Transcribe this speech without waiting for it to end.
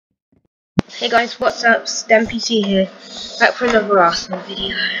Hey guys, what's up? StampyC here, back for another Arsenal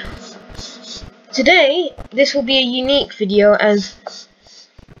video. Today, this will be a unique video, as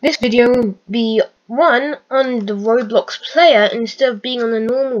this video will be one on the Roblox player instead of being on the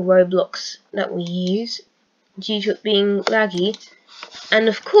normal Roblox that we use, due to it being laggy. And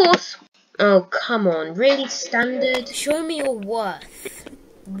of course, oh come on, really standard? Show me your worth.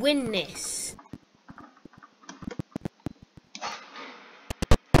 Win this.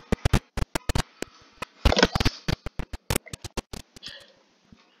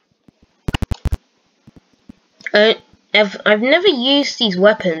 I've never used these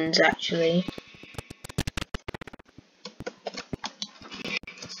weapons actually.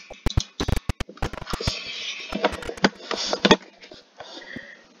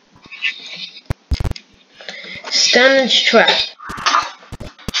 Standard trap.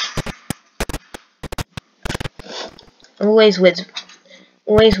 Always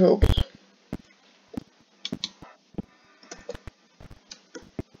will be.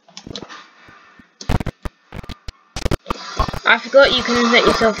 I forgot you can set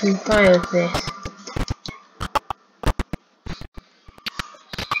yourself on fire with this.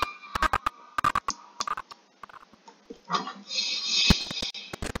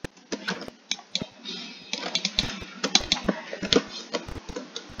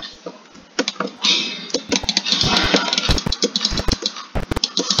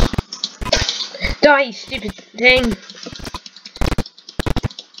 Die, you stupid thing! Come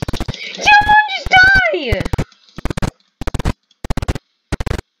on, just die!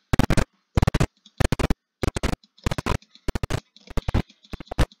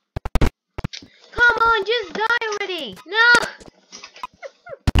 Come on, just die already! No!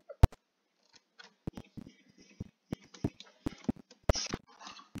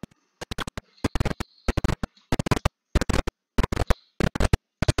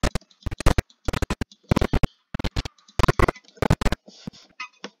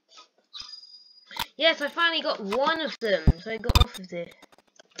 Yes, I finally got one of them, so I got off of this.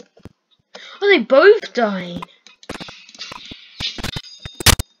 Oh, they both died!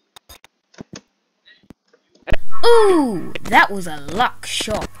 Ooh, that was a luck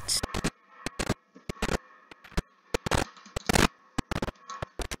shot.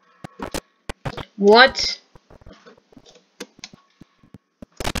 What?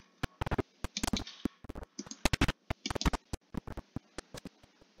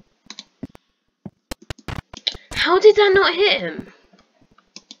 How did that not hit him?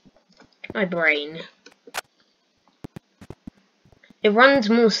 My brain. It runs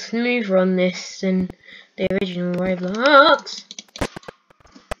more smoother on this than the original Roblox.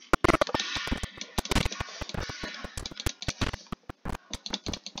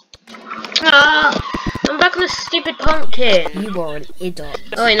 Ah! I'm back on a stupid pumpkin. You are an idiot.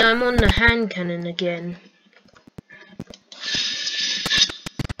 Oh, and I'm on the hand cannon again.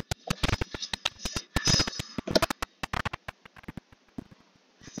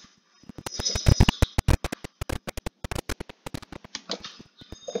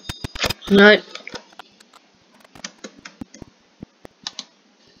 No.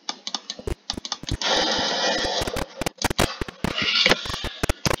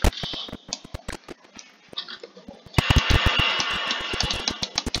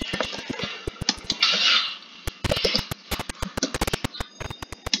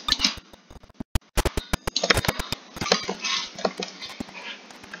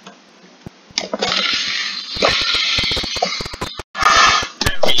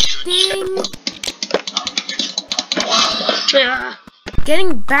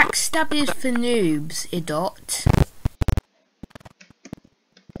 Getting backstabbed is for noobs, idiot.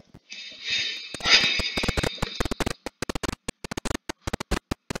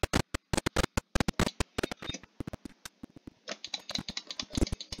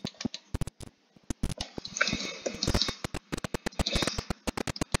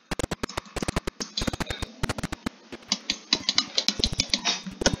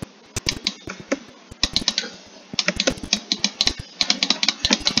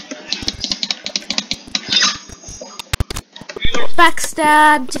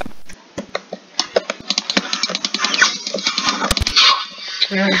 Backstabbed.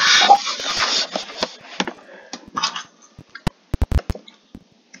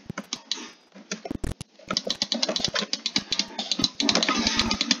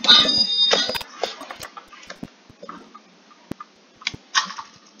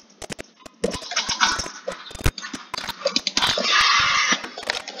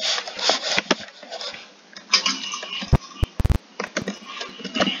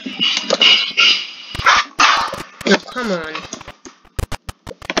 Come on.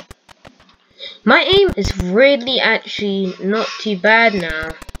 My aim is really actually not too bad now.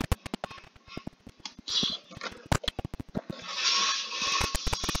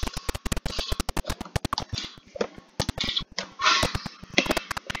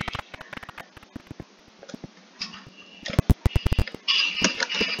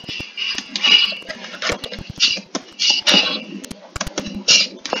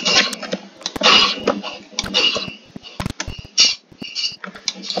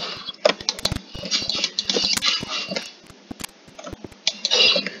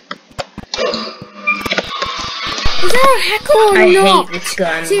 Is that a hacker or I not? hate this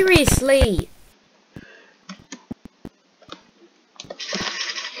gun. Seriously.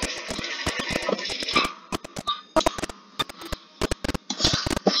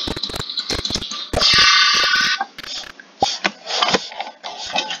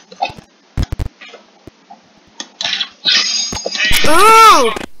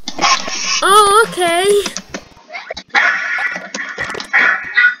 Oh! Oh, okay.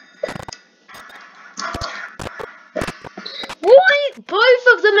 Why? Both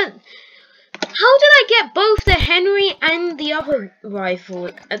of them. How did I get both the Henry and the other rifle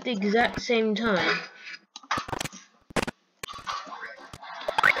at the exact same time?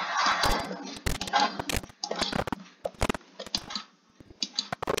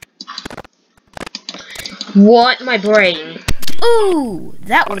 What? My brain. Ooh,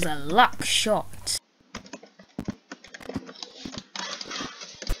 that was a luck shot.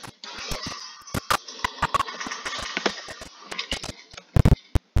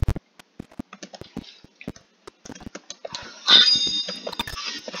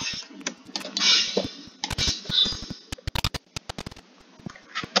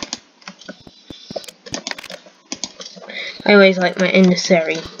 I always like my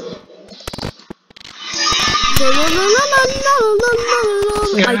emissary.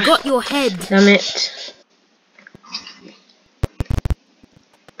 I got your head. Damn it.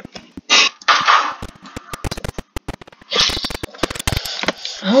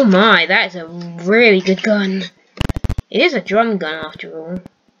 Oh my, that is a really good gun. It is a drum gun after all.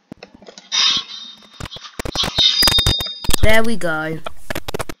 There we go.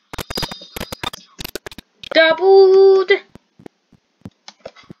 Doubled!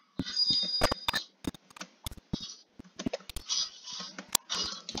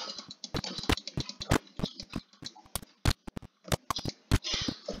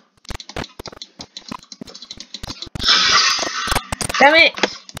 Damn it!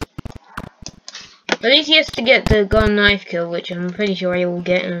 At least he has to get the gun knife kill, which I'm pretty sure I will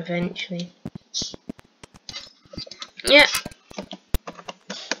get him eventually. Yeah.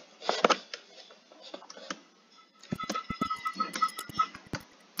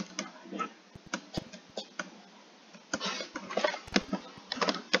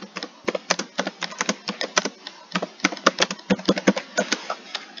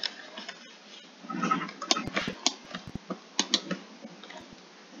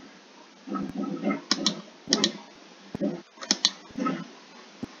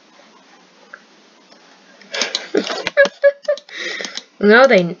 No,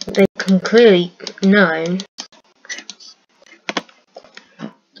 they can clearly know.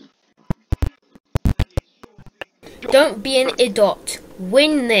 Don't be an idiot.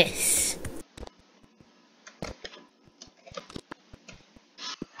 Win this.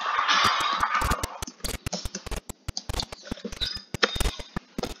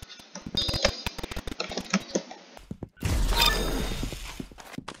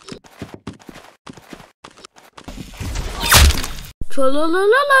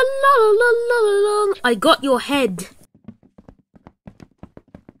 I got your head.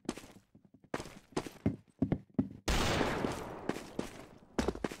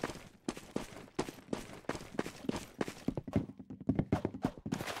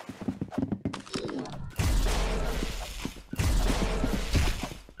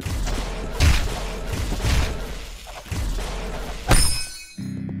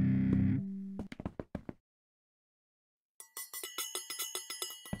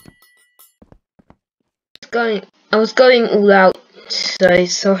 I was going all out, so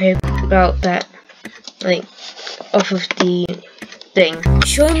sorry about that. Like, off of the thing.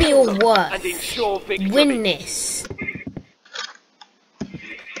 Show me your worth. Win this.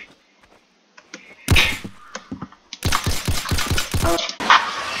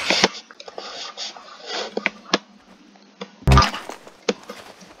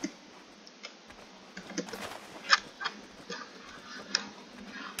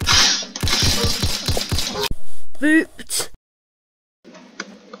 Booped.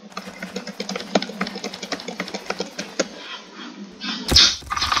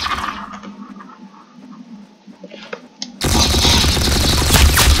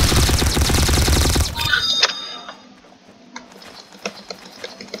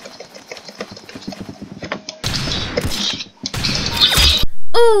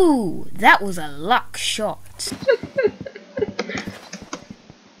 Ooh, that was a luck shot.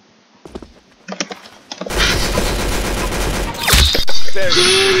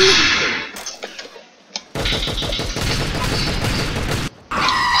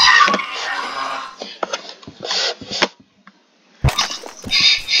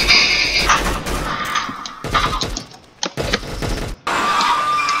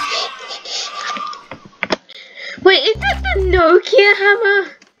 Wait, is that the Nokia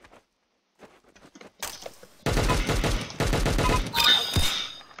hammer?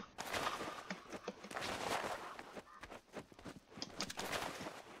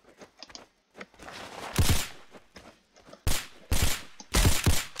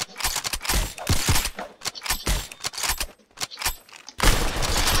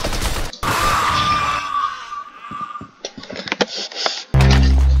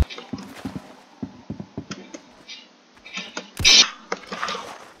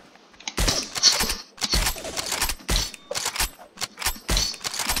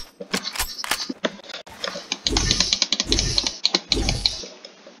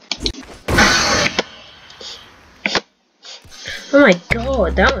 Oh my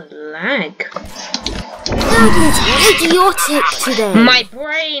god, that was lag. That is idiotic today. My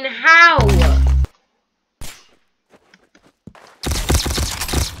brain, how?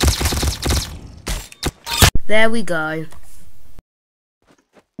 There we go.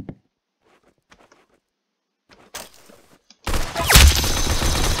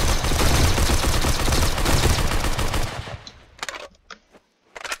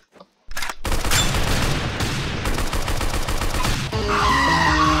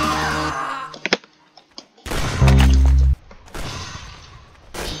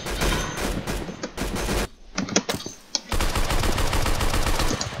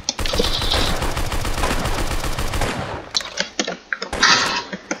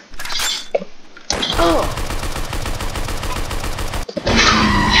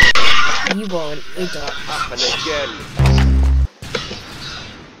 You won, you got. Happen again.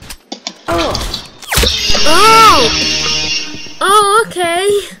 Oh! Oh! Oh, okay.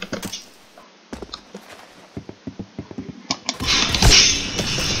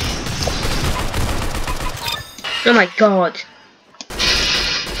 Oh my god.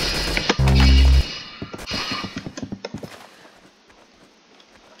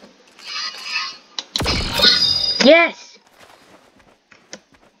 Yes!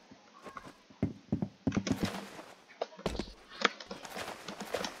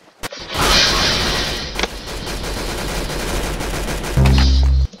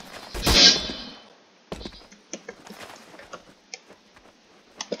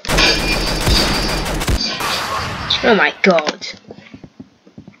 Oh my god.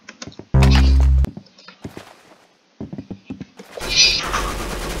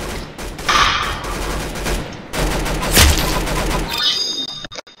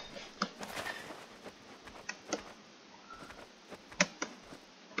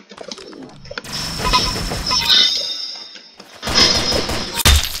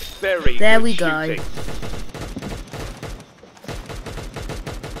 There we go.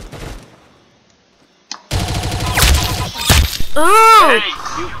 Oh!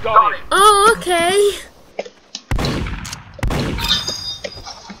 Hey, you got it. Oh, okay.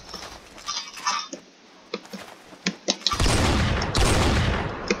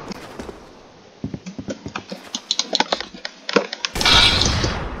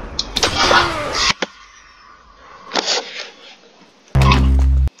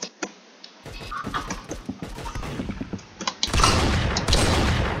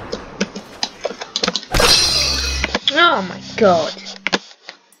 Oh my god.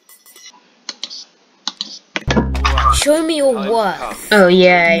 Show me your worth. Oh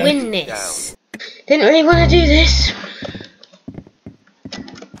yeah. Win this. Didn't really want to do this.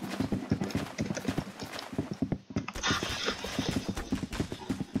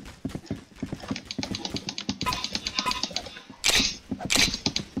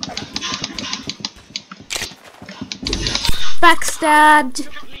 Backstabbed.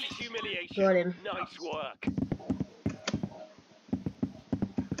 Got him. Nice work.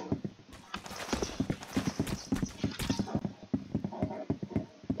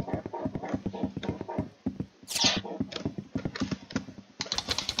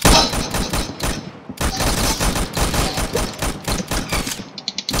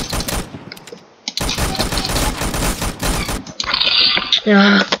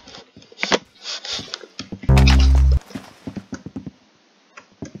 Ah.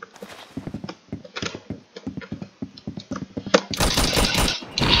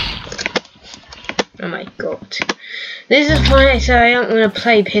 Oh my god. This is why I said I don't want to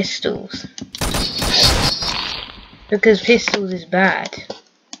play pistols. Because pistols is bad.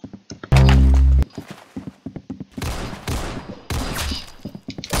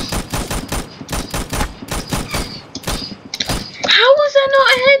 How was that not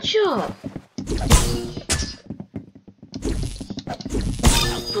a headshot?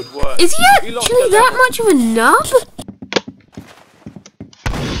 Good work. Is he actually that much of a nub?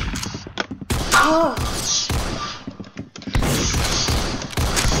 Oh.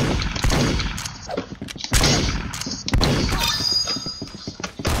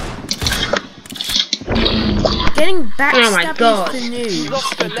 Getting back Oh my God. the news.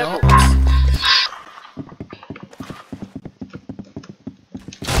 Lost the level.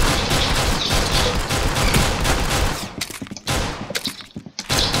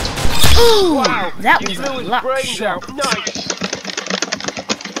 Ooh, Wow, that he was blew a his luck brains shot. out. Nice.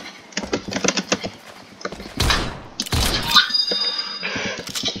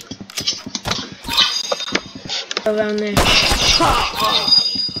 Around there.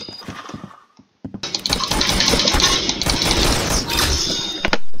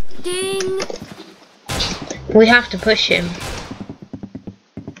 Ding. We have to push him.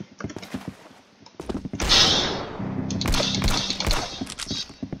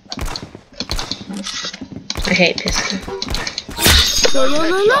 I hate pistol. La, la,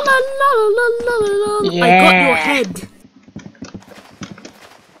 la, la, la, la, la, la, la. Yeah. I got your head.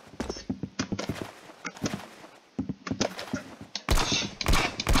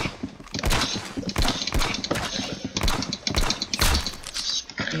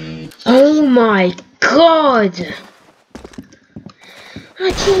 Oh my God!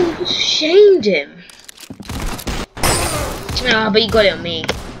 I just shamed him. Ah, but you got it on me.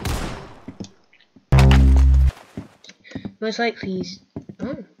 Most likely he's...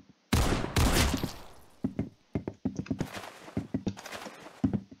 Oh.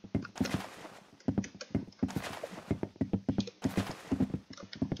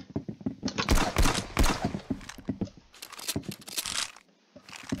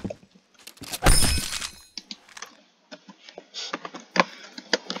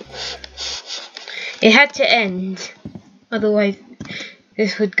 It had to end, otherwise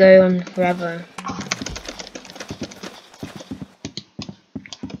this would go on forever.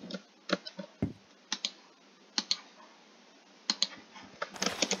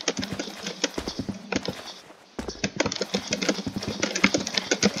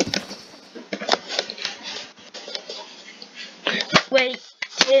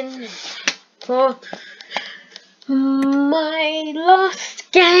 Waiting for my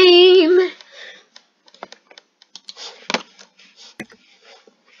last game.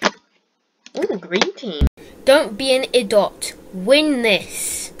 Ooh, green team. Don't be an idiot. Win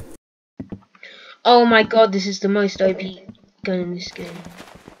this. Oh my God, this is the most OP gun in this game.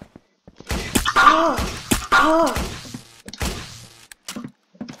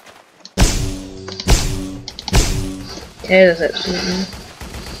 Yeah, that's absolutely.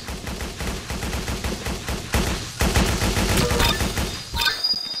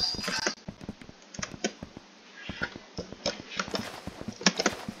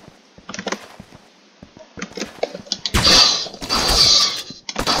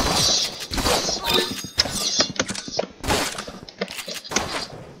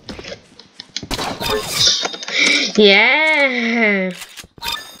 Yeah.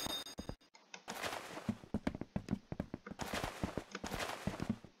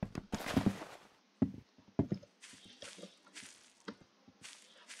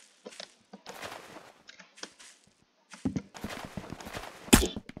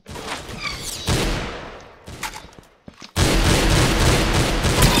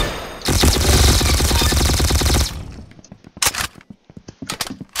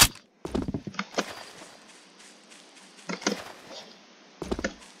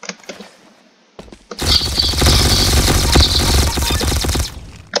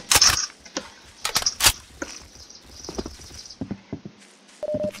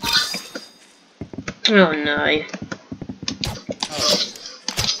 Oh no.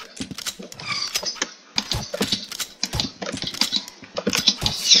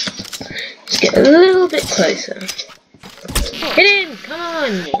 Let's get a little bit closer. Hit him! Come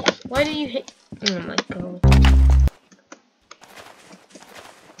on! Why do you hit? Oh my God.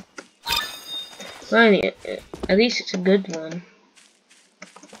 Finally, at least it's a good one.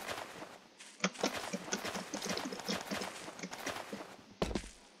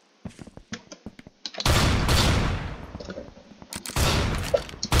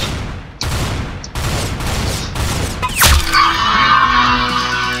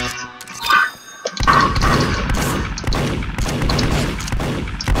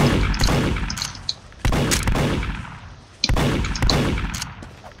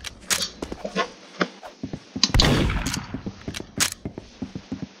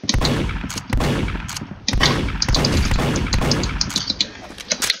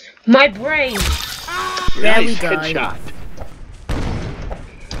 My brain! There we Nice go. headshot.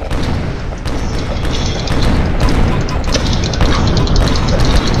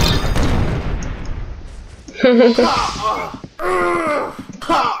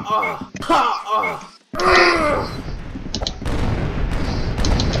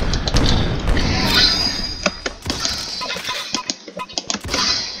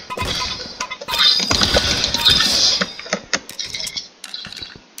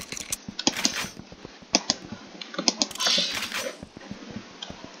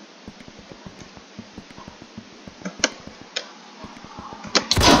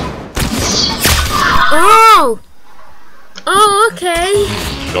 Oh! Oh, okay.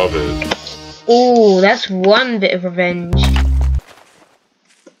 Love it. Ooh, that's one bit of revenge.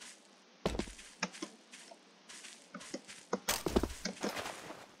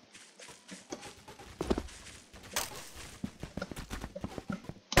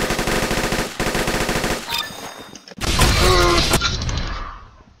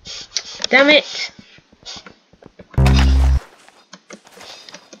 Damn it!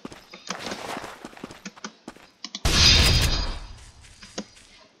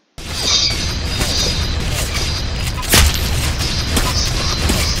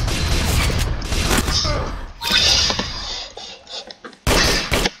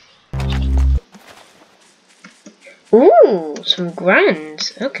 Ooh, some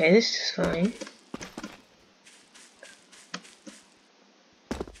grand. Okay, this is fine.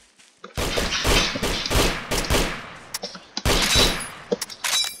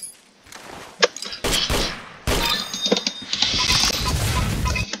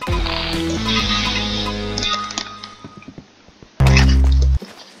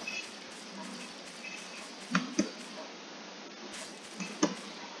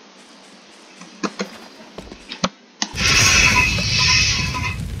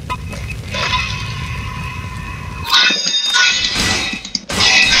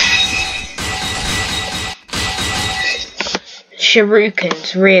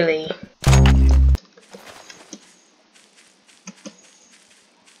 Shurikens, really.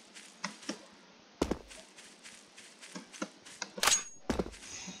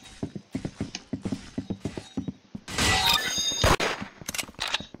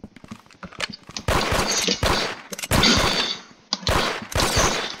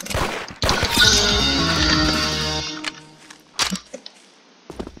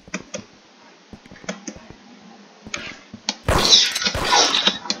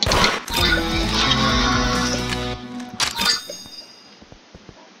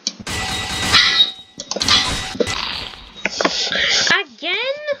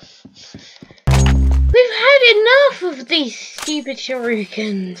 We've had enough of these stupid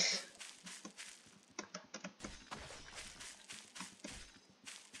shurikens.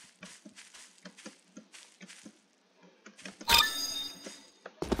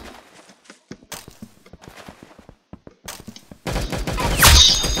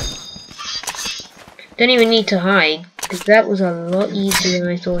 Don't even need to hide, because that was a lot easier than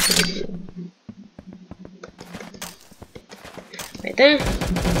I thought it would be. Right there.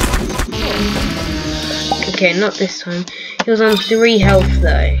 Okay, not this time. He was on 3 health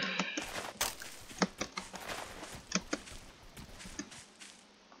though.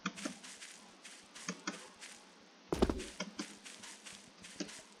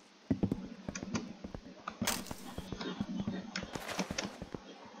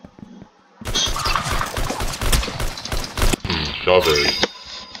 Shove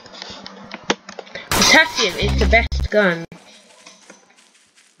Potassium is the best gun.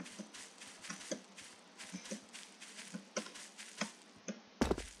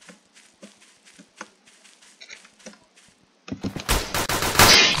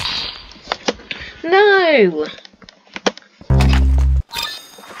 No!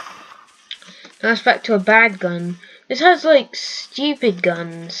 Now it's back to a bad gun. This has like stupid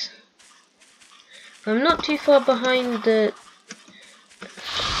guns. I'm not too far behind the...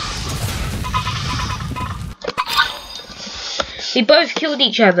 We both killed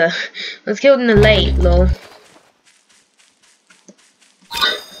each other. I was killed in the late, lol.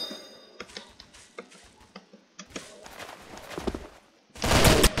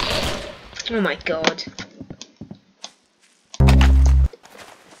 Oh my god.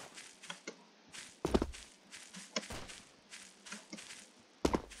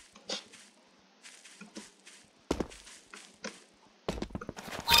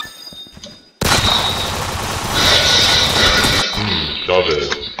 Shove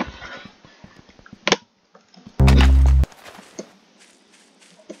it.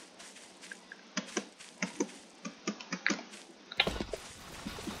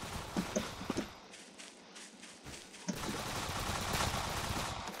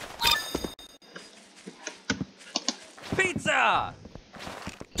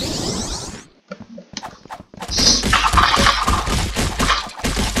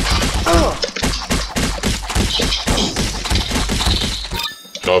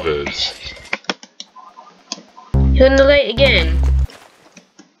 Turn the light again.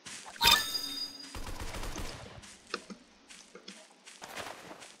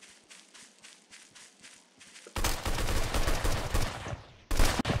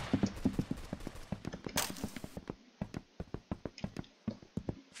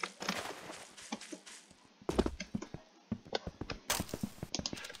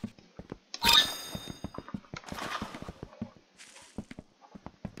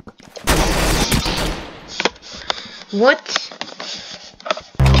 What?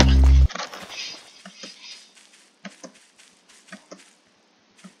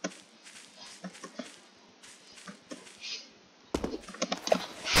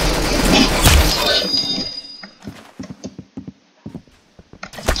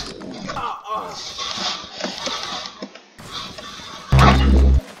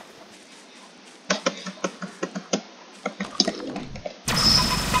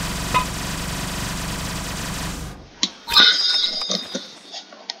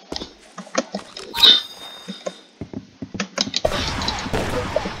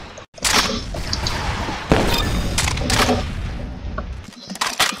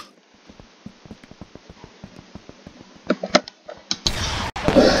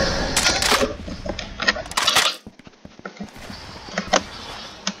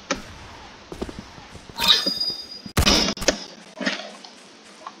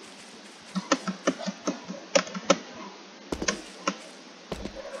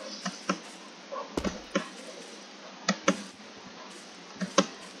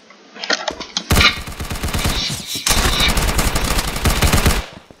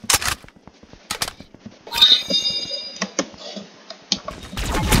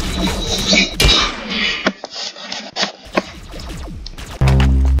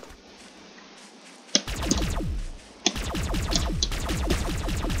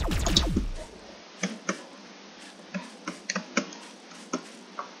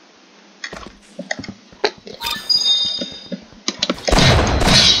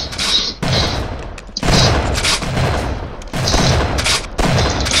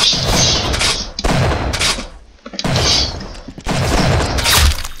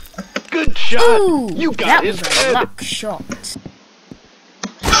 Ooh, you got his head. A luck shot.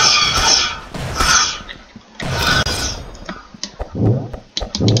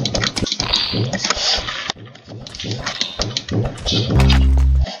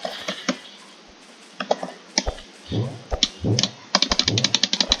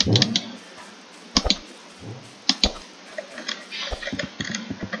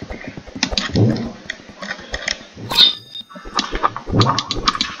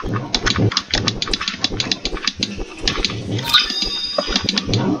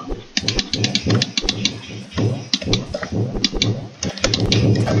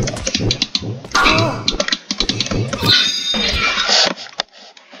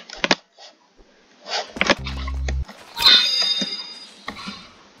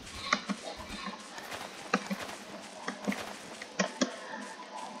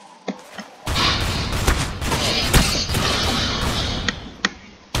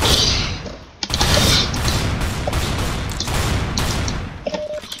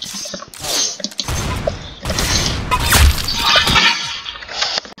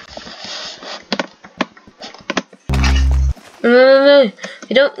 No,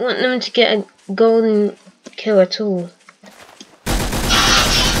 I don't want them to get a golden kill at all.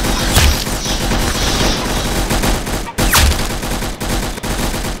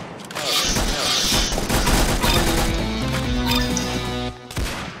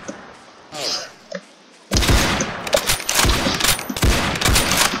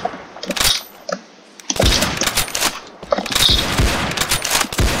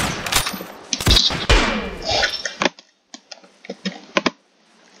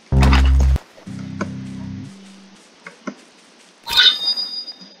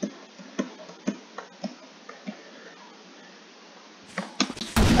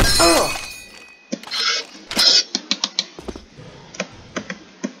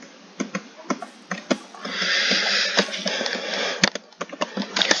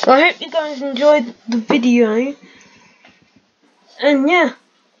 Well, I hope you guys enjoyed the video, and yeah,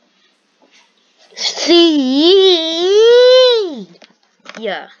 see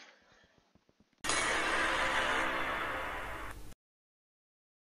ya.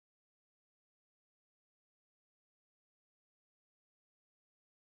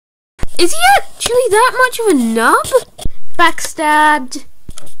 Is he actually that much of a nub? Backstabbed.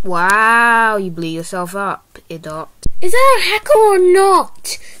 Wow, you blew yourself up, Idot. Is that a hacker or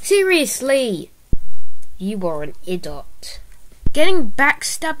not? Seriously. You are an Idot. Getting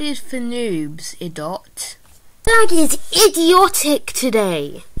backstabbed is for noobs, Idot. That is idiotic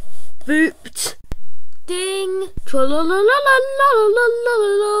today. Booped. Ding.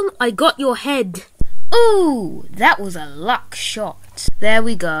 Tra-la-la-la-la-la-la-la-la. I got your head. Ooh, that was a luck shot. There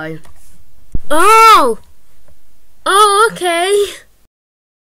we go. Oh! Oh, okay.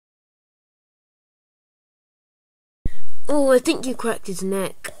 Oh, I think you cracked his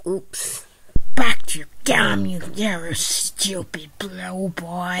neck. Oops. Back your gum, you're a stupid blow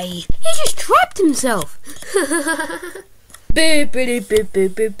boy. He just trapped himself.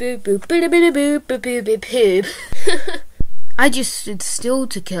 I just stood still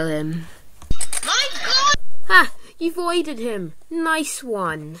to kill him. My God! Ha! You avoided him. Nice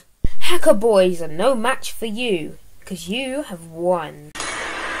one. Hacker boys are no match for you, 'cause you have won.